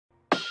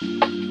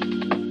super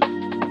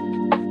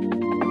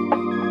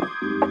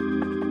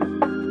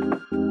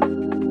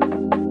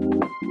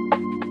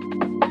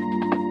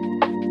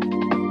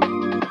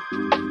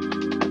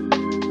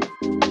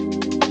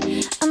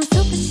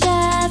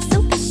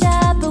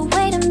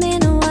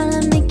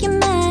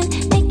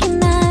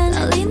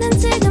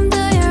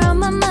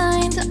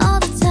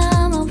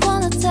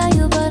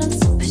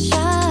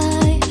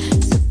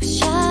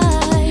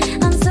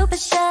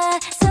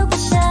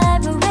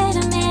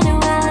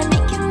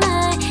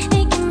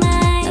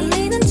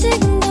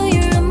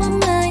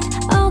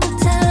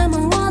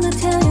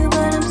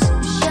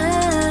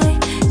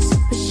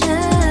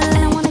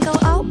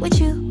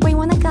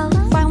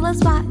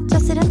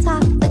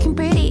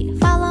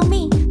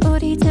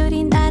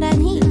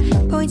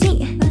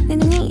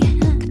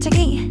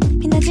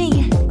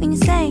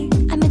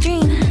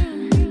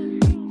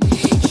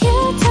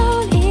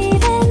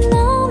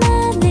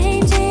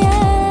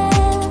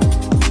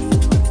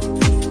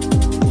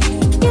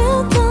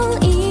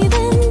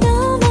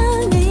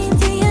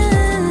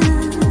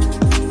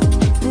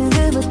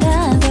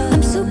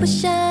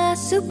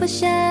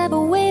shy,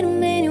 but wait a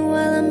minute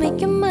while I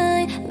make your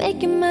mind,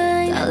 make your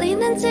mind. Darling,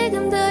 난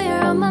지금도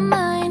you're on my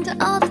mind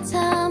all the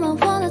time. I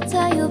wanna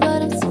tell you,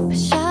 but I'm super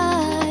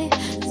shy,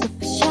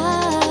 super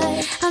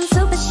shy. I'm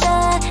super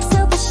shy,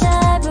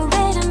 but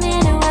wait a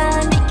minute while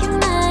I make your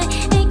mind,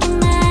 make your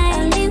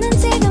mind. Darling, 난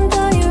지금도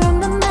you're on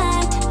my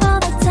mind all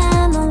the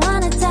time. I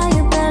wanna tell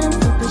you, but I'm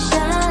super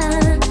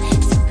shy,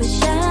 super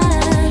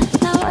shy.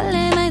 나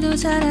원래 말도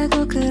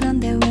잘하고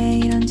그런데 왜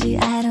이런지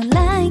I don't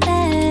like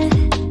that.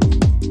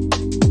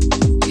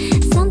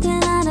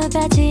 Something out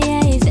about you,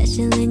 yeah,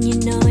 especially when you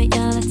know it,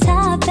 you're the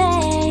top,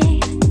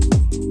 babe.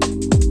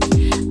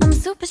 I'm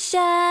super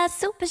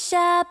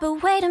shy, but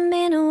wait a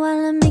minute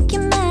while I make you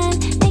mine,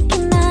 make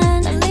you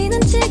mine. 달리는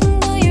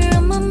지금도 you're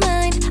on my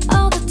mind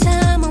all the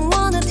time. I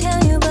wanna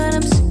tell you, but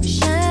I'm super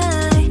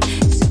shy,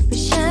 super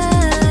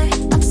shy.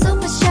 I'm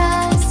super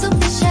shy,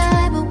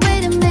 but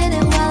wait a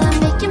minute while I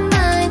make you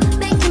mine,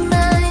 make you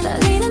mine.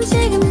 달리는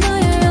지금도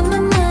you're on my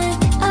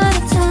mind all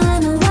the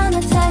time. I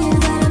wanna tell you,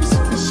 but I'm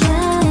super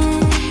shy,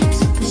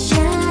 super shy.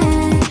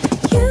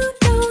 You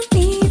don't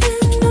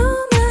even know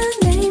my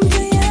name,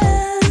 do ya?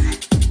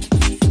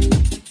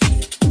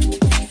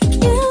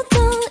 You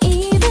don't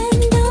even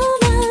know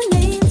my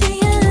name, do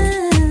ya?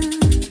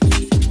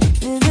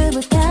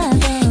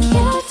 누구보다도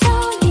You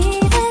don't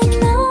even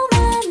know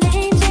my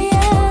name, do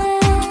ya?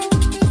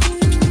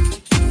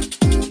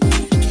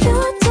 You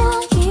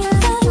don't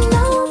even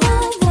know my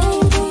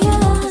name, do ya?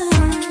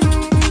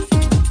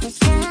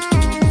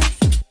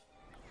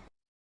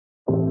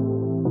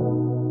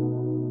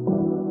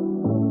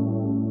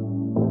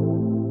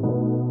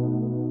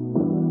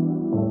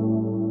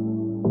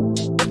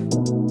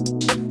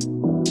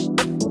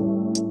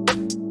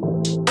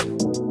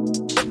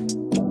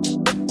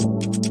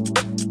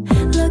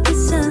 Look at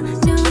some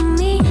new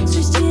me,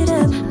 switched it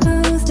up,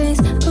 who's this?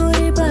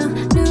 우리 봐,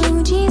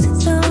 new jeans,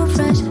 so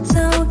fresh,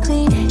 so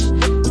clean.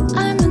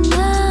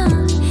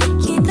 얼마나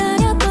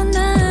기다렸던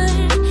날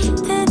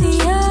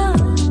드디어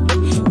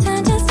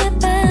time to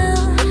step out.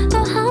 또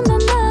한 번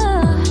더,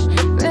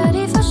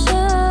 ready for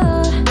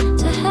sure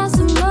to have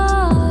some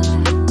more.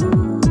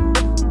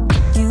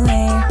 You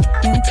wear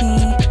new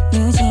tee,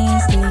 new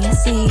jeans, do you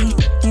see?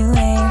 You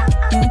wear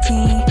new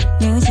tee,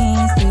 new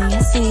jeans, do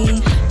you see?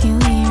 You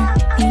wear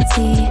new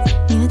tee,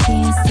 new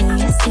jeans, do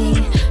you see?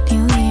 You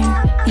wear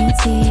new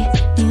tee,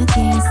 new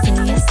jeans, do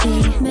you see?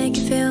 Make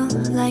it feel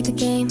like a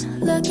game.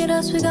 Look at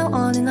us, we go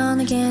on and on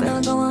again.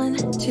 We'll go on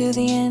to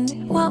the end.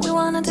 What we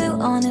wanna do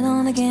on and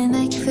on again.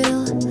 Make it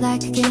feel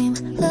like a game.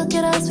 Look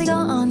at us, we go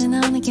on and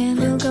on again.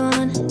 We'll go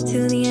on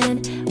to the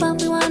end.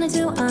 What we wanna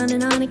do on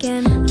and on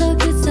again.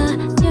 Look at the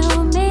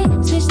new me,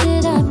 switched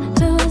it up.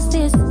 Who's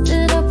this?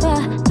 들어봐,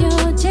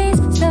 new jeans,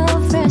 so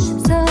fresh,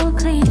 so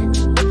clean.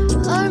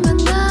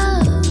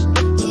 얼마나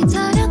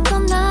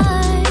기다렸던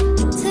날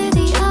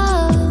드디어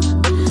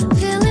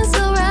feeling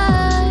so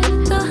right.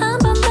 또 한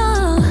번 더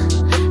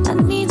I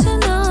need to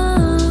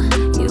know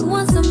you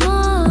want some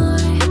more.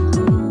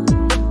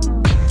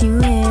 You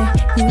wear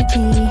new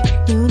tee,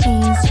 new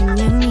jeans, you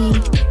and me.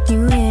 You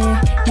wear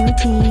new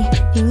tee,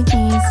 new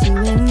jeans, you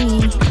and me.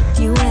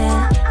 You wear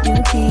new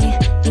tee,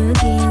 new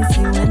jeans,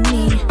 you and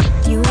me.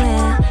 You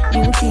wear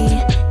new tee,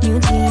 new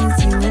jeans,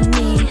 you and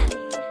me.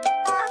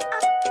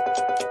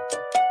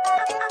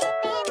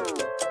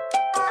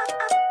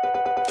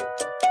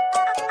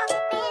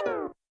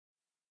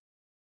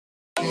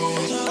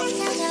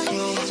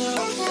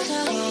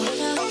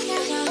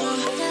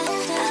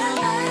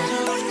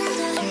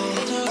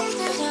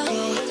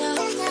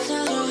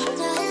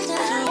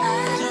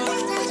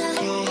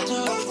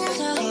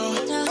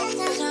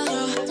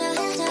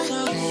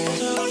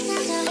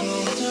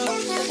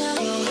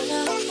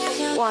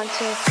 One,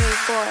 two, three,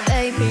 four.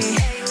 Baby,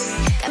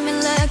 got me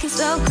looking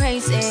so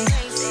crazy.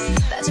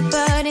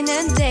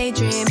 빠져버리는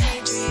daydream.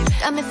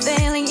 Got me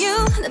feeling you.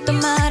 나 또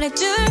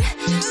말해줄래?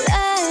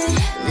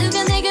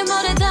 누가 내게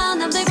뭐래도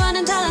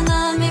남들과는 달라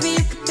넌. Maybe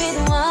you could be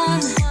the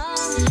one.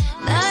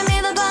 날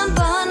믿어봐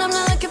한번. I'm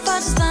not looking for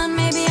just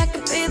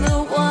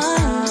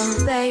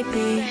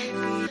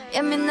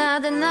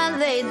예민하다 난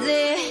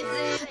lately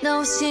너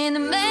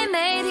없이는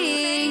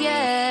매일매일이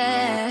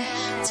yeah.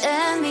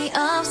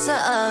 재미없어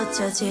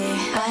어쩌지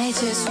I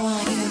just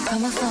want you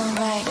on my phone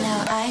right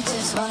now I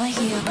just wanna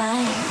hear your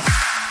line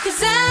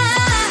Cause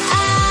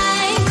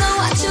I know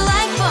what you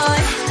like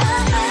boy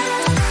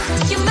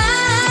You're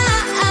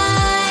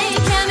mine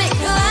Can't make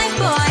you like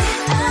boy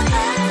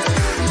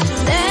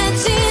내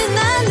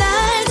지난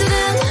날들은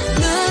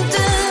눈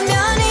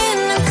뜨면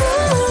있는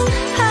cool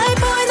High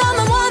boy 너만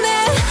원해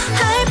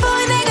High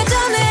boy 내가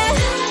전해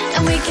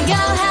And we can go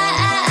high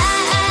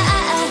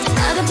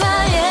나도 봐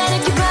yeah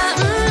이렇게 봐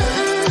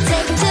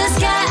Take it to the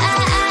sky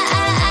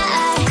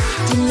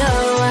You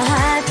know I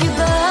hype you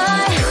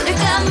boy 우리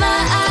감아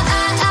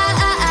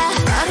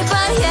나도 봐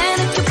yeah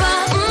이렇게 봐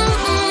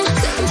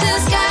Take it to the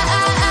sky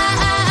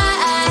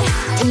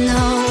You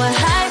know I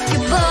hype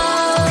you boy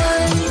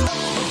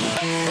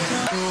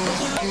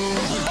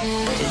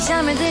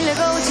잠이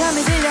들려고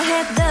잠이 들려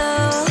해도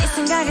네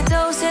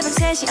생각에도 새벽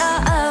 3시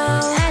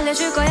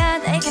알려줄 거야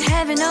They can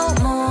have it no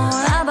more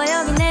봐봐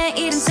여기 내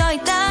이름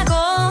써있다고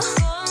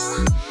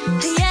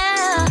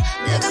Yeah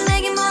누가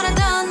내게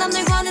뭐라던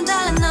남들과는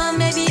달라 넌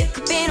Maybe you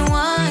could be the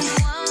one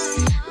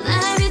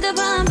날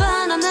믿어봐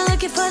한번 I'm not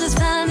looking for this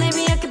fun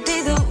Maybe I could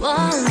be the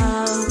one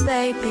Oh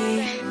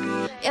baby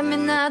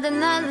예민하다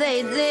난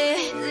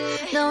lately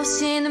너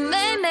없이는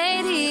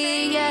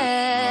매일매일이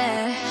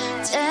yeah.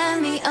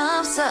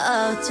 재미없어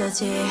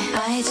어쩌지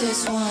I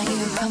just want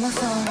you on my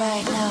phone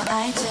right now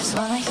I just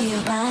wanna hear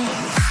your line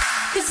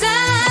Cause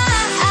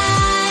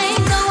I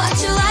know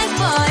what you like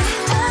boy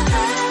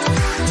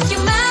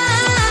You're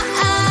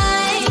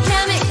mine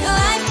Can't make you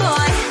like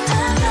boy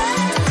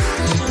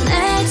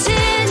내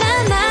지난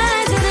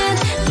날들은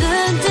눈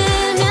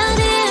뜨면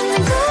있는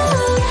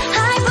cool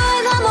High boy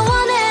너만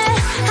원해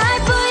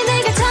High boy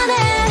내가 전해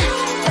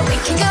And we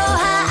can go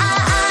high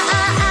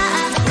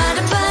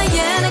말해봐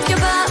yeah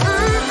느껴봐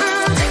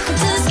Take it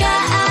to the sky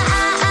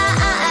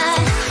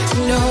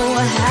You know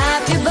I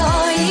hype you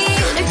boy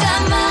늘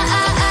감아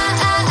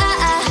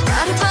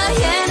말해봐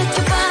yeah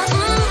느껴봐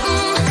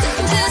Take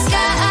it to the sky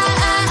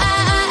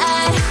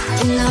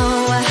You know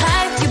I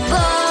hype you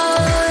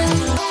boy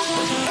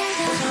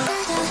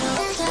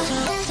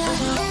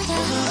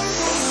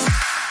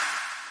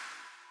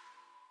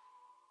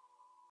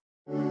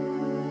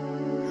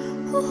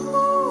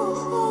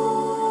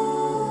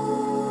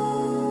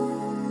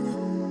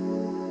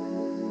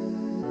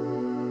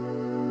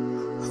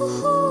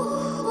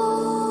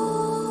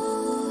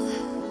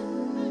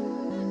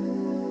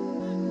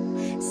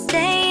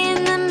Stay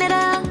in the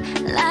middle,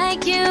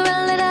 like you a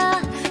little.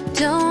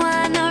 Don't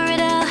want no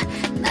riddle.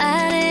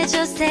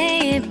 말해줘,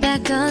 say it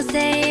back, oh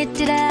say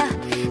it out.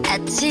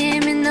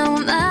 아침이 너무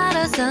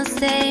멀어서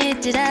say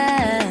it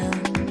out.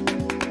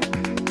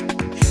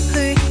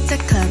 훌쩍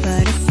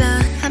커버렸어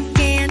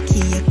함께한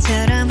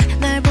기억처럼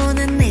널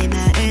보는 내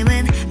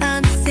마음은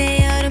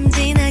어느새 여름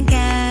지나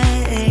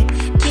가을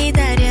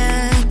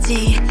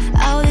기다렸지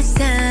All this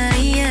time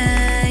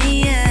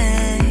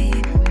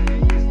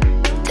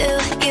Do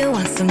you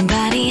want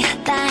somebody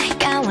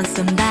like I want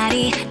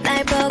somebody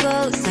날 보고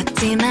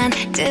웃었지만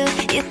Do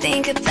you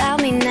think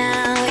about me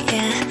now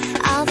yeah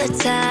All the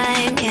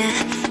time yeah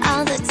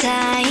All the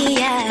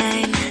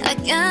time I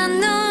got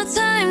no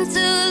time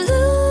to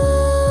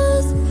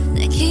lose.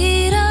 내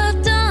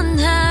길었던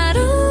하루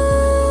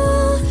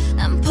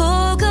난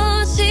보고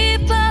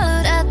싶어.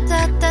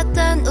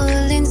 라따따따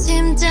울린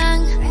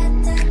심장.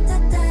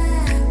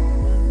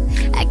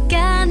 I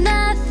got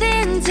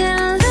nothing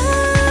to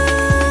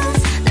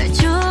lose. 널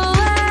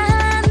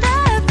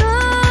좋아한다고.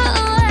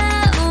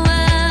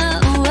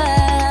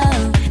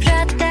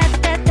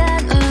 라따따따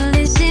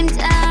울린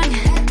심장.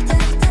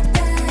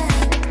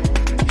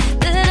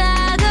 But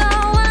I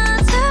don't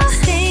want to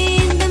Stay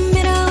in the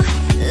middle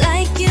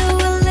like you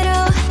a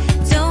little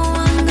Don't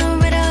want no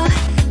riddle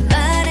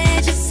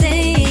말해줘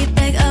say it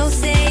back oh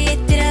say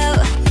it out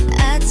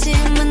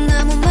아침은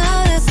너무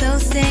멀어서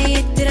say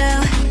it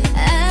out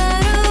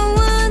I don't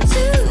want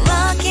to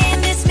walk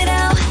in this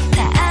middle 다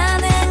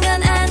아는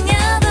건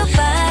아니어도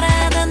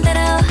바라던 대로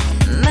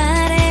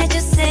말해줘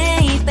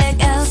say it back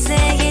oh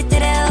say it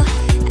out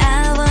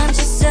I want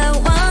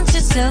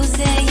you so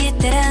say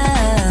it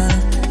out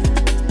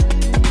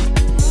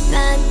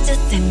난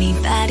just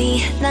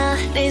anybody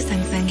너를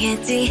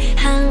상상했지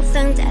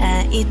항상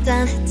다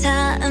있던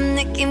처음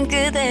느낌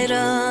그대로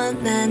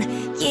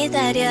난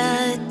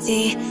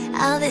기다렸지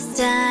All this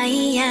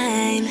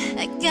time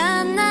I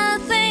got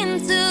nothing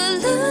to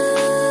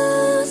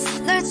lose.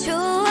 널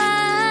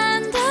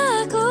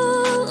좋아한다고.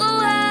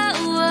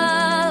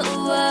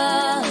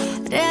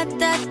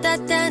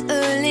 라따따따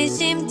울린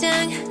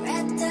심장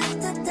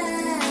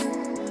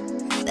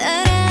But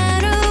I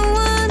don't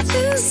want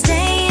to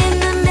stay in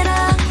the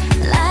middle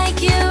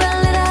like you a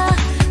little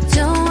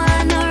Don't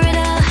want no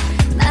riddle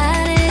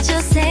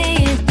말해줘 say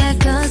it back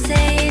oh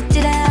say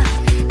it out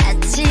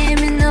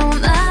아침이 너무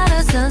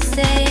멀어서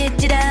say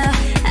it out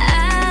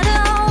I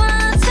don't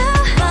want to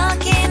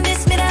walk in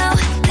this middle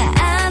다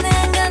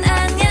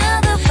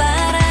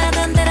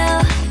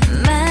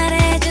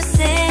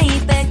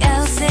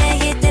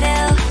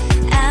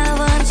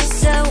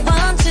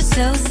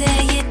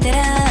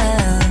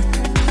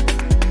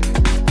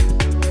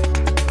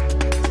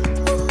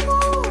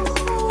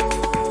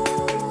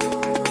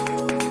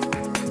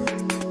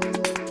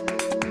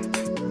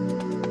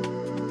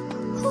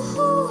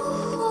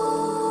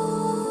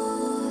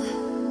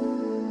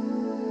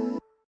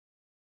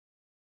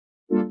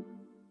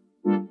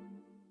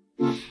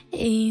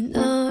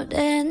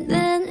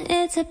노래는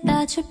it's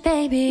about you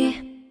baby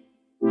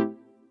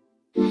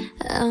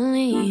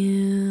only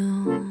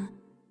you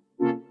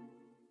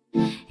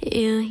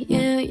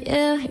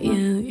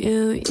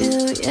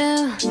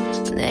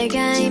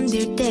내가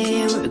힘들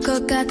때 울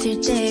것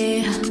같을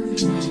때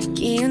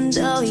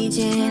기운도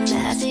이제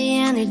나지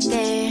않을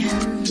때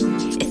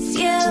It's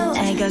you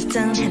날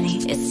걱정하니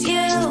It's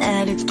you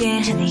어렵게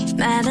하니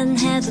말은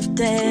해도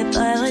돼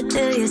But what do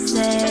you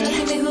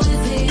say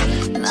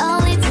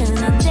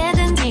멀리든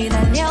언제든지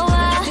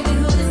달려와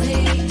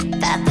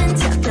바쁜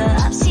척도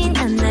없이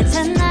난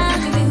나잖아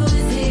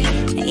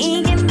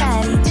이게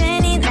말이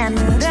되니 난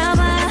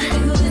물어봐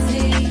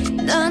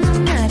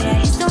너는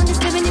말야 It's don't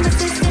just living in my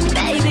system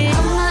baby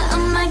Oh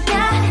my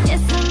god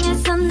Yes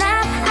or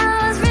not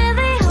I was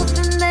really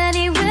hoping that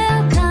it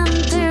will come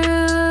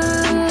through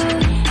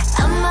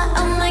Oh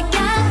my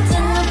god 단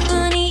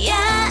너뿐이야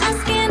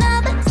Asking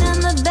all the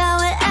time about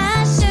what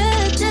I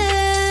should do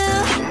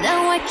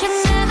No I can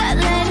never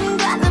let him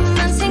go 너만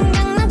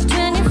생각나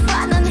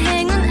 24 넌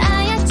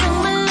행운아야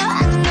정말로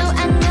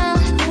I know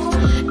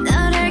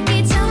너를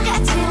알기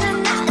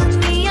전까지는 나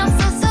의미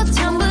없었어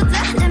전부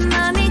다 내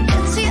맘이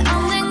끝이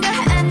없는 걸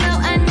I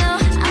know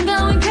I'm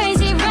going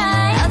crazy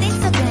right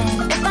어디서든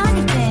몇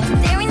번이든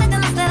There ain't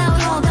nothing else that I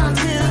would hold on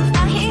to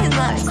I hear his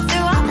words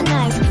through all the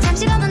nights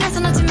잠시라도 날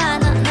손놓지만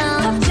no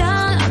걱정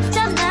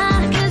없잖아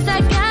Cause I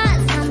got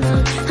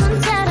someone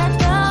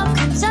혼자라도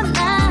괜찮아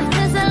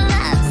Cause I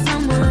love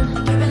someone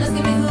Baby let's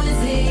give me who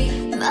is he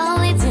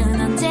멀리든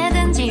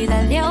언제든지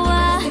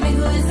달려와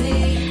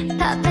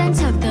바쁜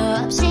척도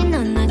없이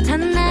넌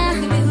나타나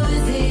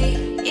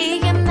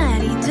이게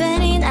말이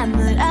되니 난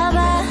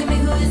물어봐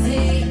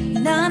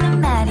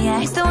너는 말이야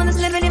He's the one that's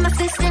living in my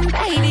system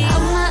baby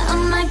Oh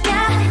my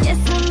god Yes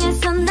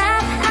or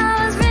not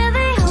I was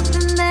really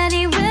hoping that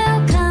he will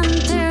come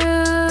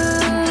through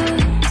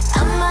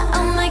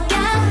Oh my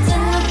god 단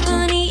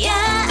너뿐이야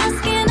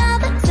Asking all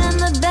the time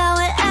about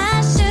what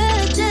I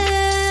should do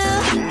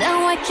No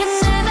I can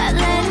never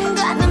let him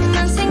go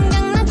너만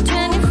생각나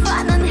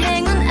 24 넌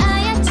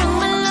행운아야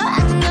정말로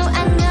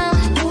I know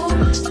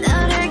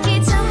너를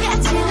알기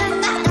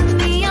전까지는 나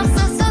의미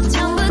없었어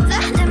전부 다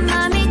내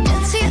맘이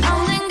끝이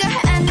없는 걸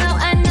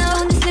I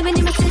know Just living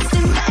in my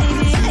system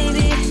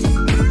baby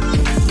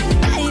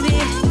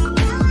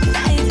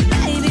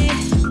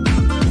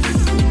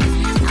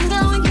I'm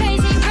going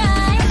crazy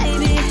right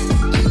baby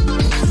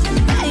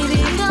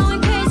I'm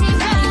going crazy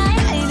right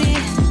baby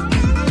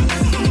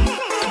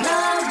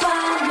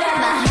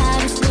My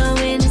heart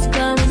is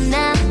going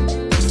now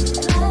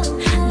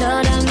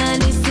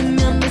너랑만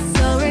있으면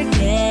무서울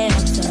게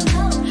없어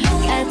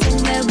같은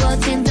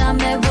매워진 더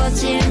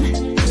매워짐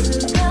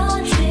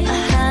My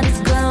heart is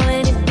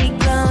glowing it be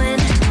glowing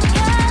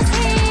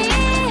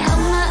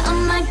Oh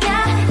my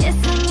god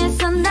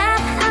Yes or not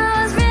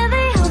I was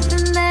really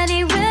hoping that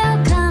he will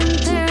come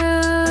through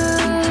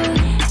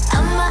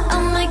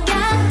Oh my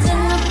god 단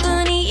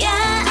너뿐이야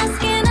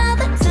Asking all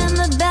the time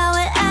about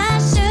what I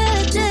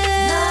should do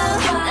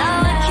No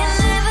I can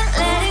never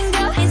let him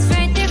go He's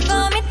right there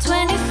for me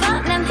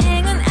 24 난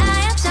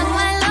행운아야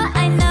정말로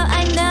I know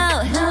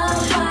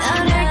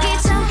너를 알기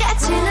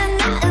전까지는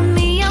나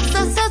의미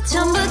없어서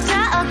전부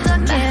다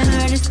어떡해 My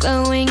heart is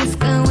glowing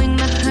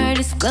my heart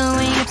is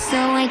glowing up so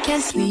I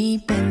can't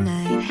sleep at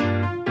night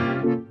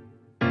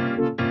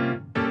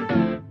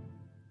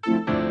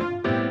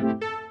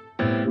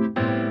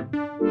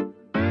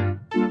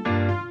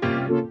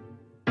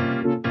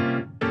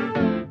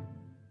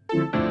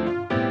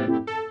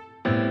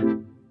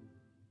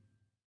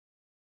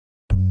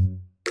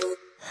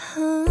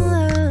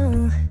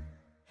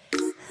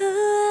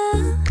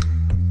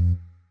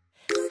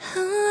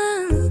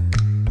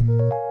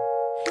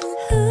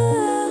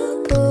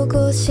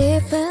보고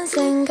싶은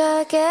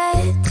생각에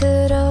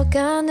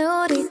들어간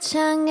우리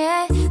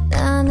창에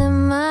나는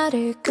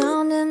말을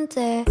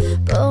거는데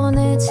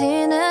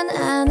보내지는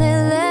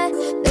않을래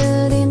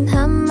느린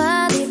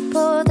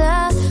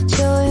한마디보다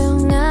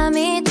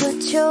조용함이 더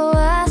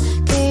좋아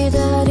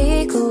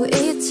기다리고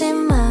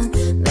있지만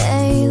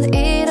매일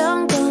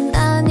이런 건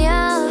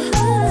아냐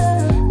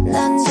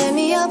난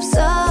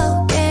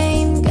재미없어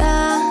게임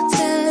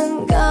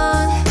같은 건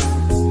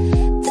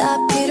다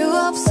필요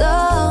없어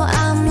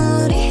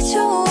아무리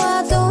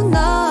좋아도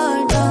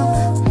널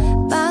더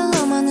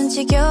말로만은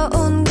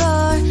지겨운 걸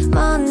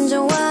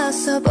먼저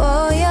와서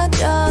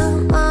보여줘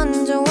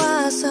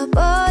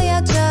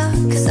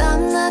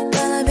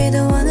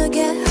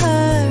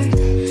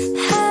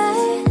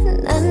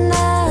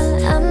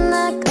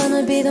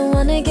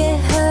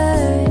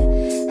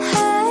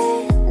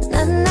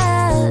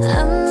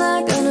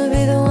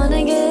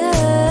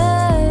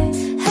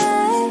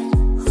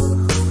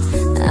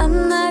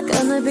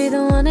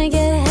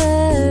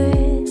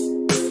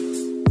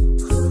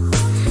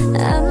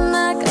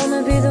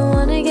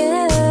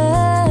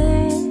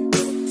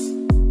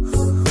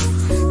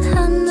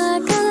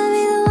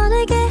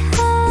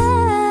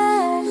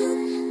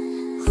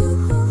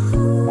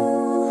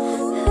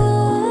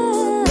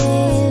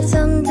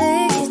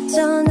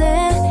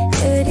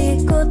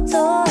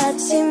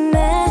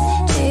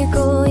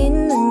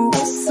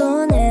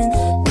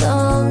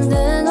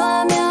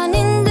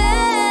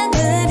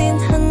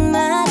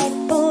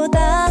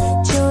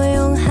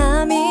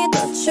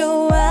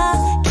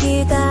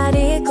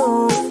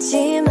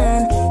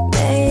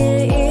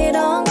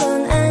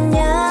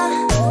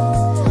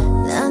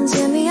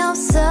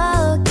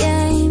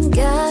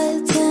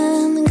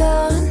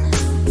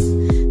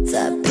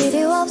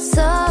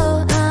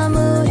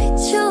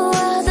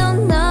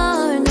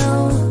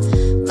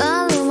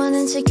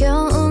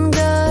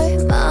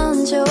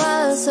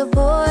좋아서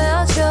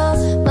보여줘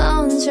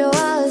먼저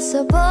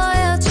와서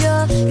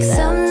보여줘 Cause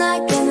I'm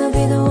not gonna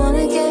be the one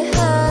to get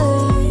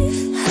hurt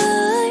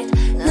Hurt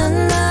No,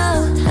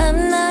 no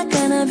I'm not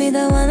gonna be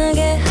the one to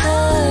get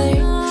hurt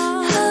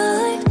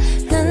Hurt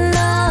No,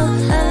 no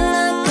I'm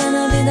not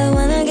gonna be the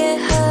one to get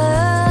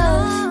hurt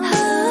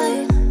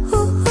Hurt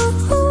Hurt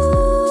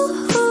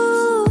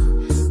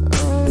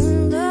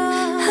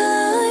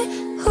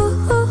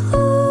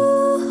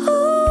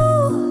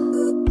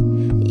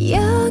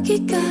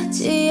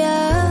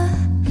여기까지야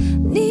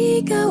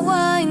네가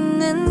와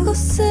있는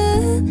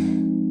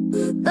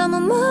곳은 너무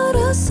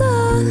멀어서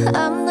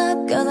I'm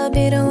not gonna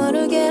be the one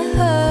to get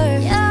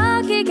hurt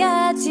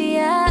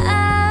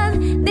여기까지야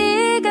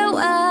네가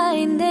와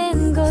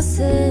있는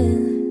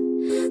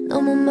곳은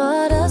너무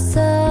멀어서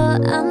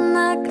I'm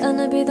not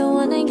gonna be the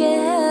one to get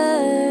hurt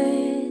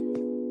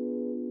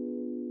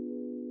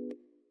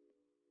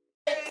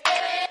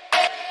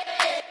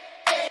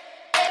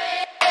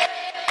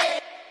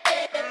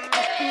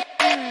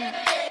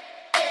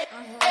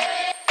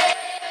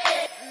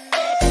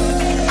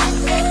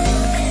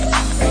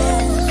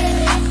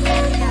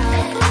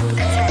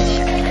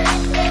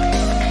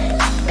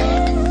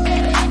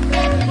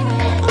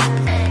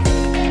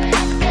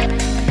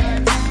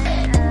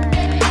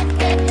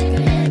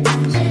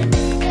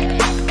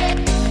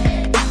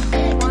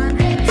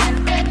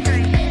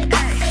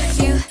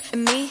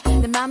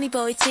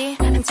보이지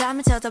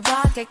한참을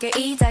쳐다봐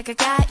가까이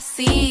다가가 You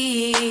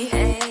see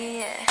 1,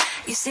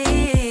 2,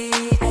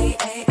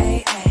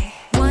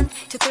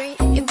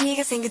 3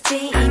 용기가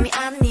생겼지 이미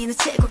아는 네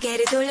눈치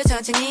고개를 돌려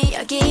천천히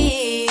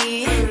여기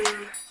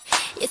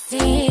You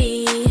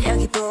see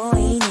여기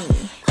보이니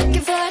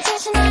Looking for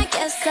attention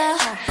알겠어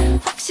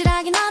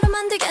확실하게 너로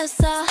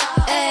만들겠어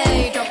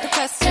Hey drop the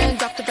question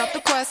drop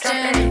the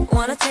question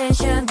Want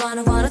attention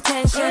want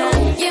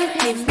attention You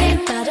give me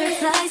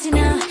butterflies you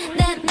know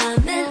내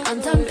맘은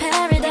온통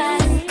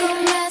paradise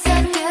꿈에서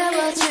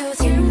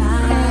깨워주지 마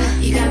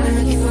You got me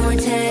looking for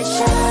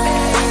attention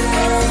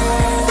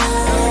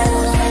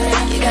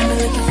You got me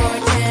looking for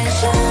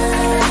attention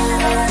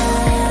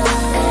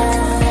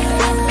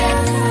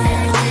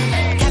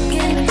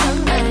가끔은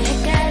정말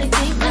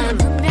헷갈리지만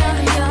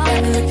분명히 You got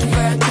me looking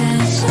for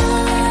attention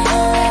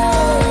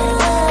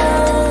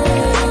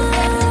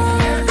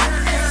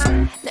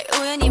날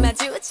우연히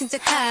마주친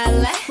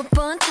척할래 못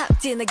본 척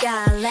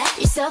지나갈래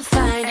You're so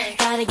fine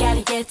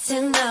gotta get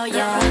to know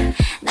ya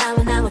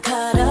나와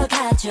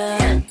걸어가줘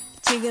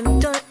지금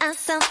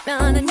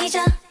돌아서면은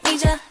잊어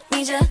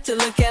to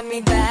look at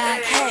me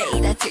back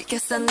Hey 다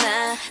들켰어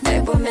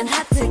날 보면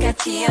하트가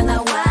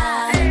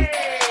튀어나와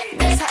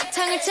내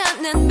사탕을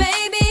찾는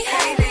baby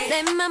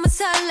내 맘은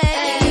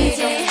설레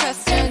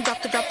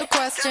Drop the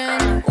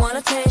question Want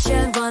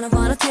attention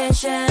want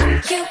attention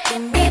You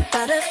give me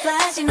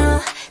butterflies you know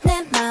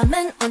내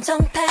맘은 온통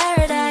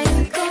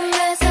paradise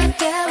꿈에서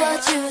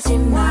깨워주지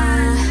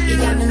마 You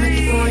got me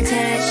looking for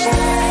attention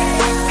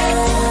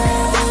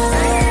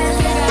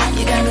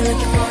You got me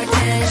looking for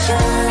attention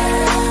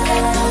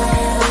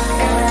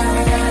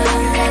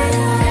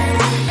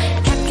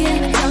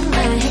가끔은 정말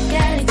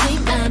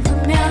헷갈리지만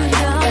분명히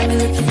You got me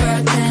looking for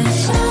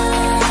attention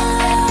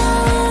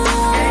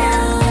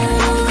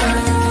You got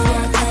me looking for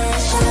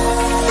attention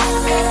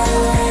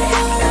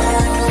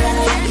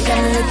You got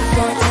me looking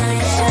for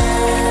attention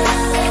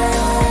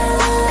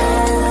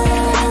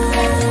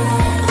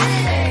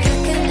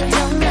가끔은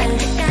정말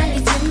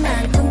헷갈리지만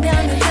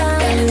분명히 You got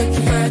me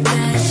looking for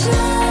attention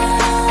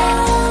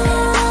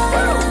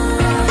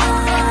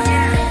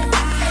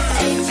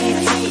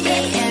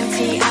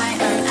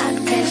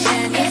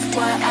Attention is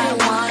what I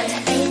want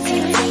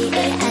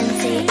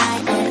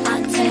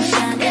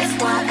Attention is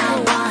what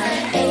I want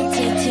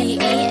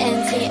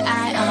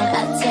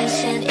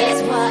Attention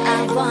is what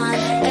I want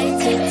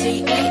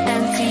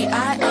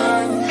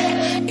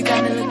You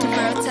got me looking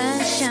for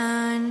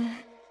attention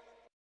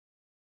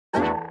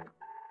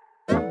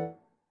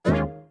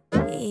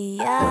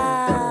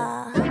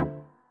Yeah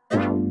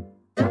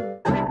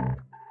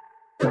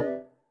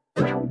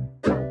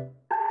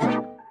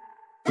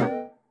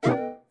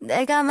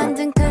내가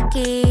만든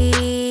쿠키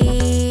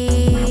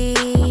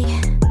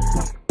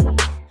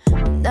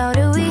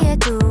너를 위해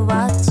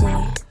구웠지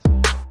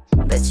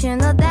But you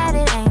know that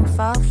it ain't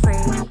for free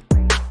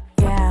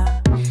Yeah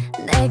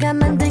내가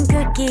만든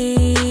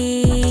쿠키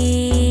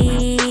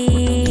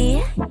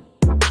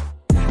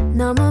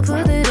너무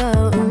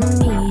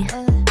부드러우니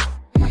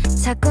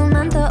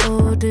자꾸만 더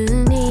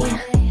오르니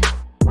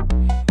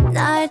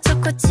날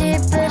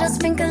초코칩으로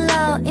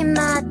스프링클러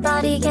입맛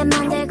버리게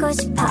만들고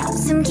싶어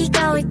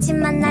숨기고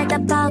있지만 날 다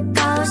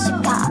보고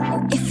싶어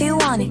If you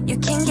want it, you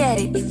can get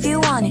it If you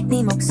want it,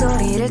 네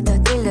목소리를 더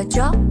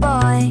들려줘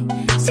boy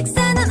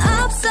식사는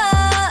없어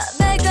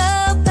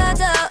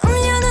배고파도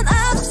음료는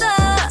없어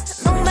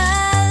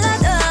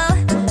목말라도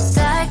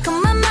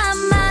달콤한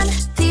맛만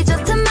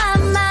디저트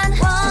맛만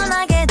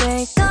원하게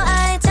될 거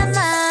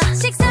알잖아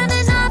식사는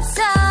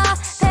없어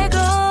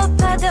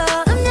배고파도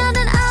음료는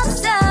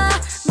없어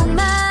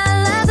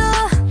목말라도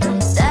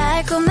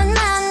달콤한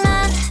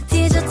맛만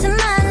디저트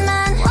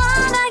맛만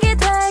원하게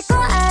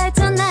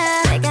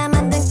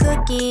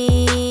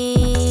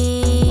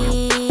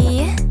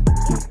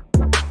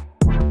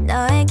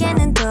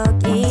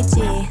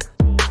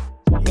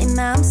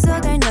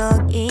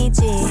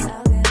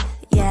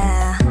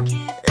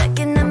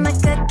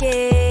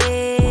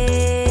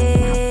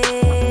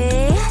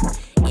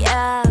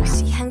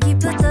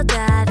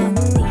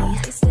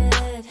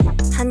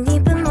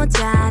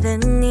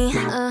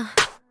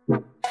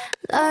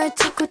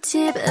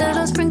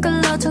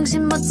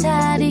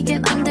보이게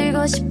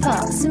만들고 싶어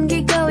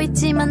숨기고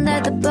있지만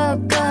나도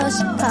보고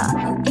싶어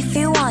If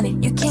you want it,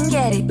 you can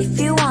get it If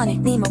you want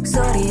it, 네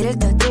목소리를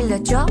더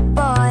들려줘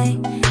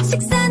boy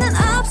식사는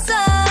없어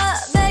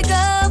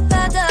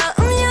배고파도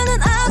음료는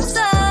없어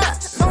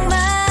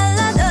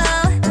목말라도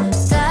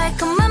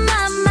달콤한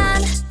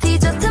맛만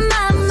디저트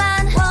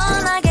맛만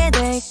원하게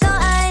될 거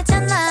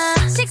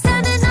알잖아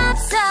식사는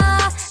없어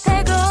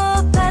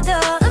배고파도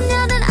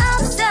음료는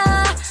없어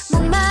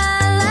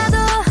목말라도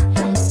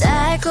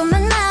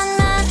달콤한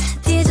맛만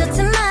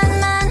디저트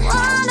맛만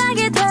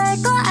원하게 될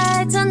거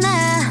알잖아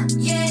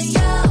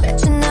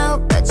Bet you know,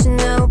 bet you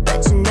know,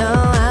 bet you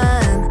know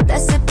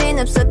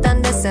레시피는 없어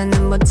딴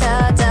데서는 못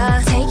찾아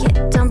Take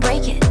it, don't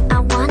break it I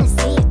wanna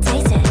see you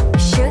taste it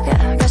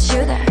Sugar, got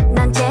sugar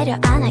난 재료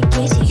안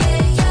아끼지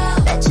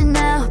Bet you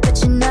know,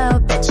 bet you know,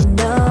 bet you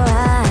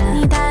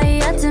know 네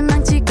다이어트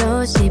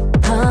망치고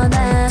싶어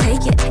난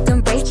Take it,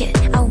 don't break it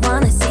I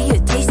wanna see you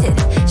taste it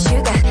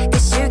Sugar, got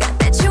sugar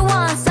Bet you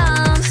want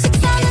some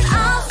식사는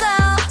없어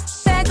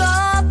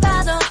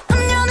배고파도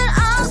음료는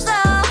없어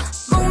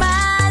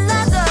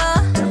목말라도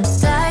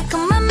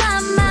달콤한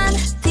맛만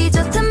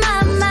디저트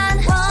맛만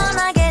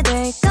원하게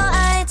될 거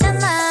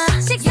알잖아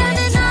식사는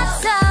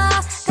없어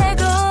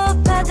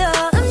배고파도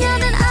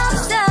음료는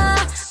없어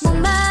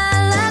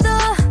목말라도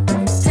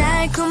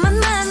달콤한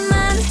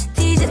맛만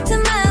디저트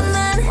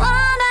맛만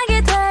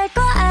원하게 될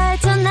거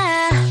알잖아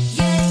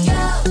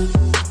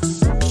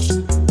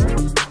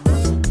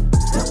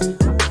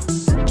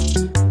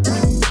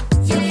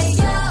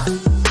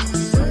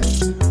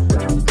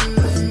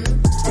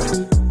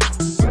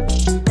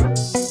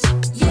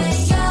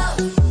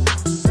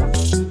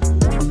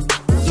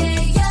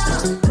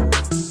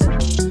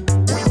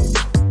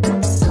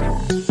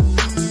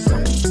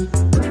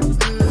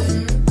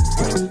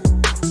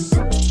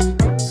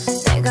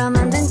내가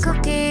만든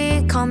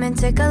쿠키 Come and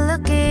take a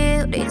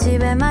lookie 우리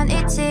집에만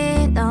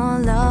있지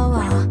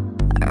놀러와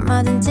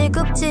얼마든지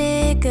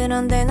굽지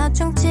그런데 너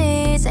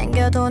충치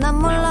생겨도 난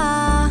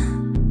몰라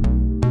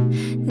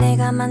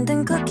내가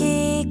만든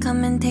쿠키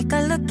Come and take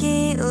a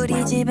lookie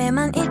우리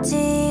집에만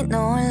있지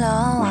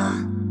놀러와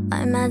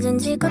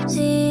얼마든지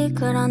굽지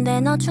그런데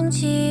너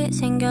충치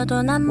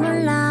생겨도 난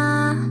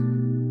몰라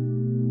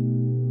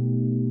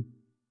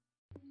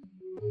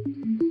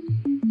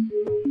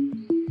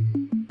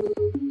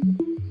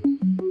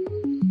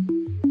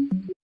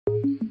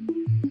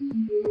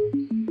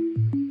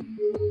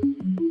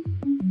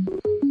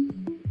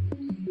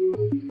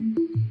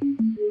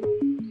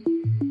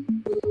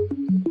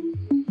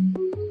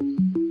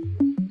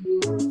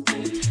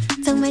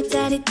정말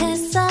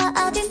짜릿했어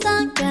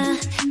어디선가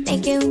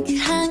내게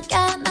윙크한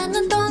까만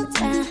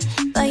눈동자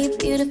But your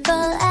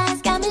beautiful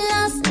eyes got me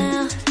lost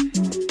now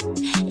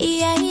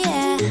Yeah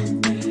yeah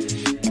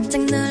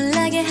깜짝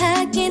놀라게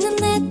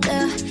하기는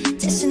해도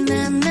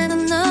자신만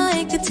나는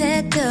너의 그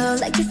태도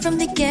Like it from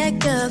the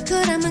get-go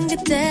쿨함은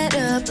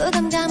그대로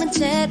부담감은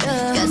제로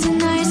Cause you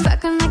know you're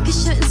sparkling like a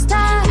shooting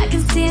star I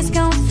can see it's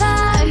going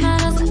far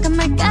얼마나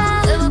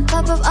상큼할까 Little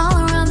pop-up all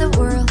around the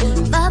world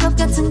마법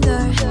같은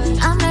girl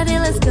I'm ready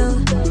let's go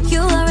You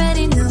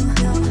already know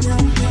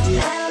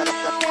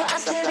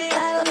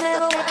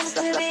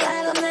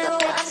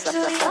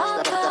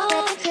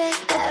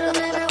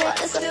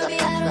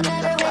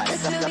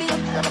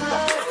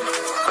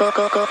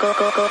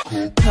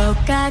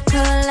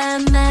코카콜라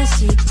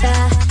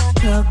맛있다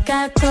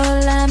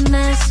코카콜라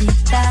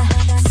맛있다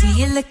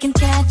See you looking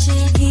catchy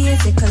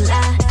here's a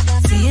cola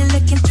See you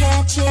looking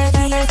catchy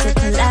here's a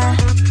cola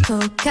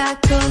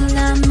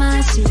코카콜라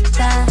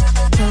맛있다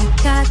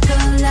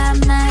코카콜라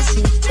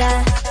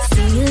맛있다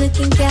See you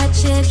looking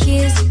catchy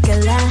here's a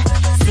cola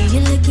See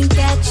you looking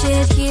catchy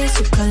here's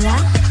a cola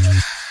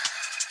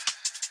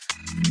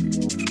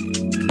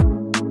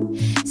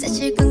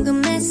사실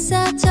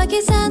궁금했어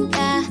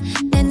저기선가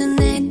내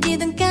눈에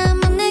띄던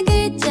까만 내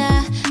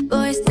글자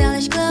Boy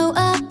stylish glow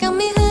up got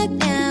me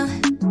hooked now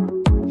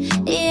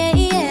Yeah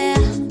yeah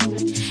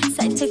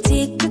살짝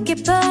뒤늦게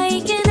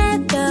보이긴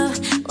해도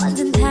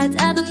완전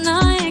닫아도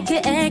너의 그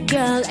애교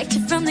Like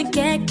you from the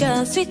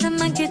get-go sweet한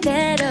만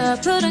그대로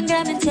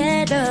불안감은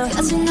제로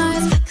Cause you know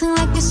you're sparkling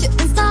like a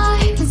shooting star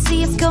Can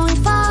see it's going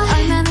far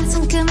얼마나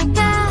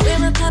상큼할까 We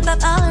will pop up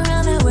all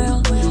around the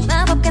world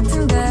마법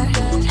같은 girl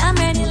I'm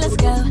ready let's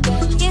go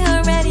You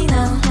already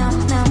know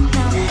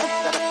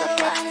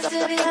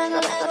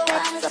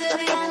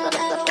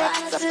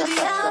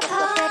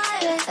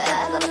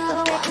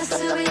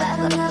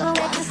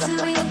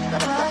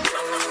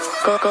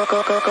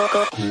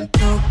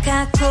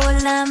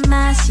코카콜라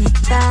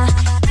맛있다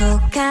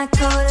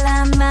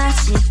코카콜라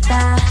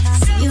맛있다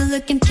See you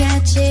looking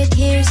catch it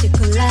here's your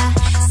cola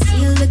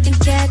See you looking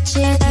catch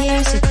it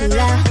here's your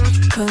cola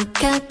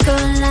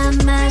코카콜라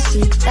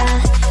맛있다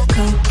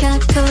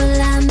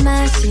코카콜라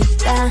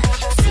맛있다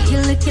See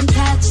you looking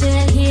catch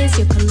it here's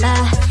your cola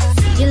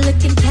See you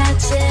looking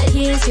catch it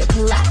here's your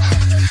cola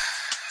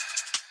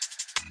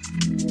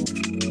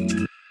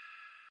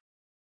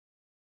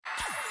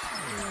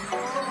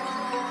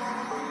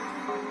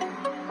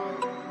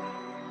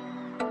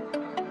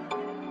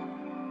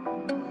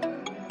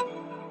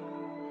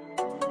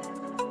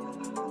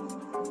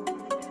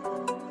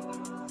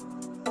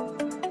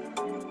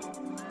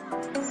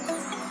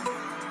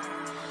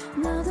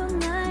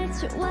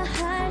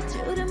좋아할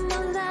줄은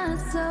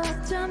몰랐어.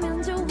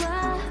 어쩌면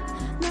좋아,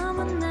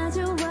 너무나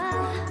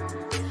좋아.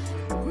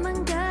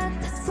 꿈만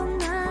같았어.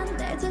 난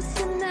내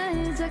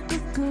자신을 자꾸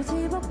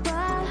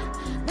꼬집어봐.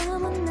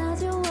 너무나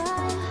좋아.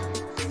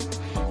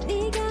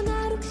 네가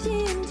날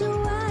혹시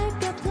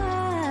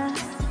좋아할까봐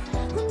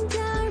혼자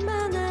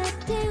얼마나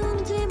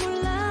애태운지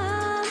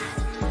몰라.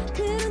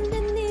 그런데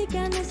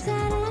네가 날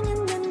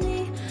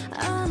사랑한다니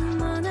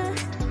어머나.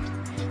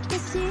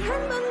 다시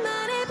한번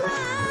말해봐.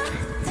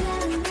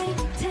 Tell me,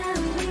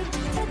 tell me,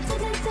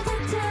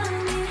 tell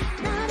me.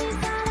 나를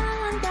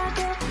사랑한다고,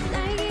 날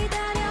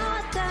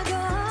기다려왔다고.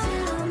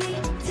 Tell me,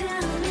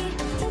 tell me,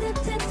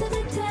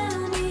 tell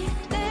me.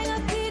 내가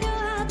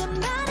필요하단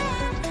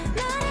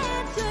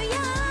말해줘요.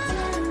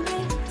 Tell me,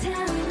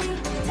 tell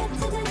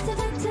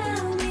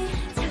me.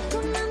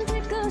 자꾸만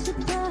듣고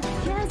싶어.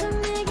 계속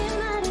내게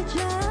말해줘.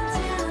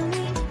 Tell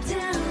me,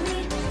 tell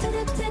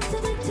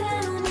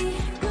me.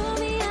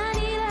 꿈이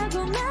아니라고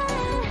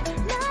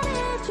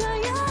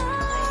말해줘요.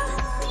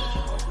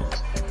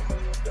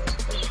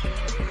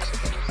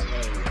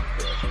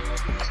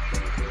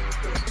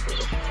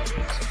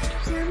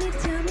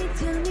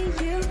 Tell me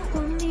you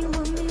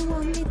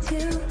want me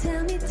too.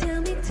 Tell me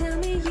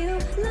you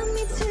love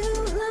me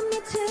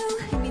too.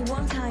 Hit me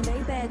one time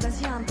baby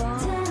다시 한번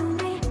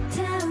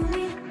Tell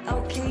me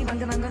Okay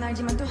방금한 건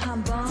알지만 또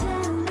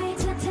한번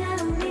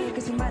tell me.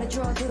 계속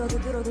말해줘.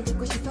 들어도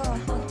듣고 싶어.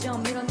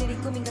 어쩜 이런 일이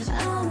꿈인가 싶어.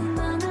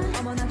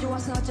 어머나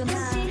좋아서 어쩌나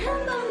다시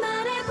한번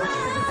말해봐.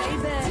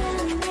 baby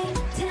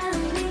Tell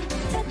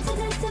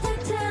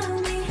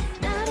me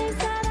나를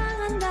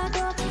사랑한다고,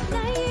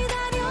 날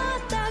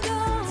기다려왔다고.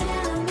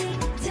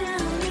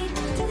 Tell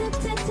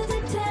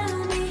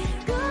me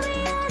꿈이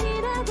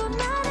아니라고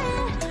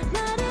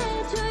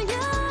말해줘요.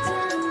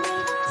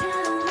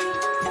 Tell me.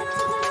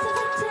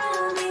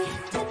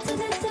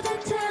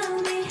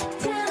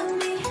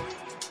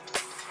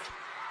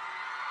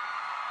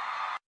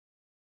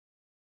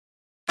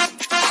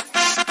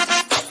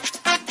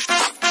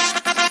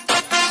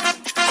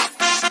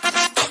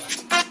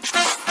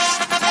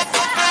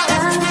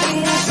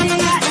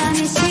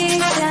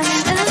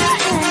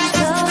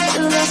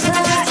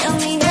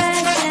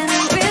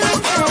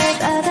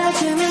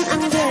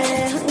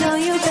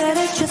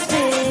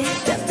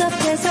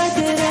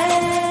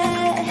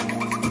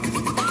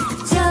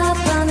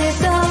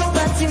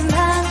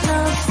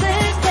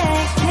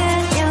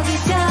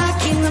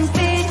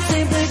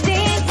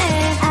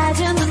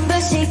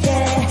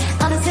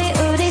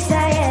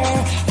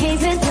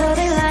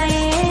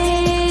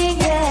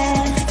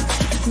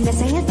 내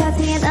생일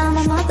파티에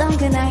너무 못던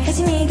그날,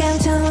 다시 네가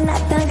엄청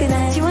났던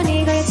그날,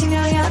 지원이가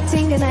여친이랑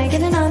여친 그날,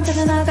 걔는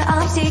언제나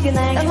너가 없이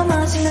그날, 너무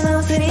멋있는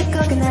옷을 입고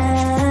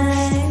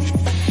그날.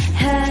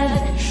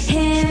 Heard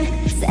him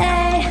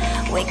say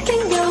we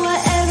can go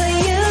wherever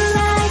you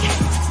like.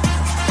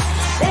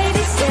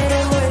 Baby say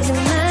the words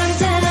and I'm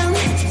down.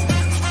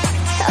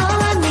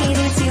 All I need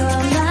is you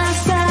on my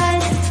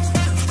side.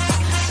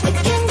 We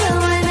can go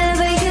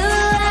whenever you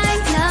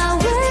like. Now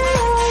where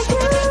are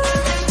you?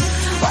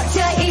 What's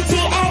your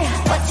ETA?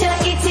 What's your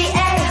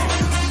ETA?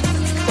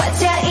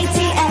 What's your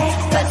ETA?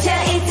 What's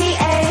your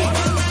ETA?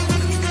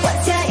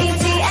 What's your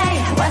ETA?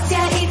 What's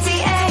your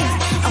ETA?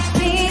 I'll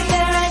be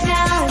there right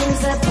now.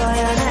 눈썹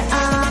보여 날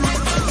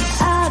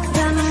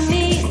아까만이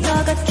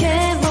너같게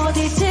못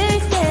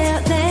잊을게.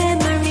 내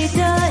말 믿어.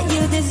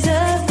 You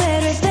deserve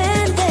better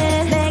than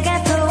that.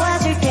 내가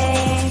도와줄게.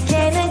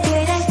 걔는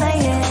그냥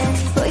playing.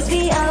 Boys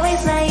be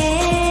always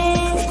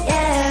lying.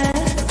 Yeah.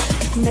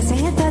 내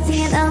생일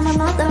파티에 너무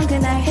못던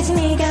그날, 다시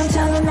네가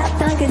엄청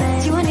났던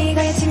그날,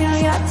 지원이가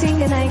여친이랑 여친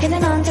그날,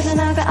 걔는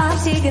언제나 너가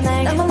없이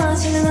그날, 너무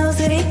멋있는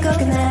옷을 입고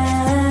그날.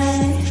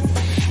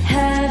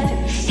 Heard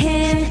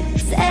him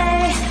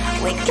say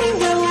we can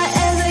go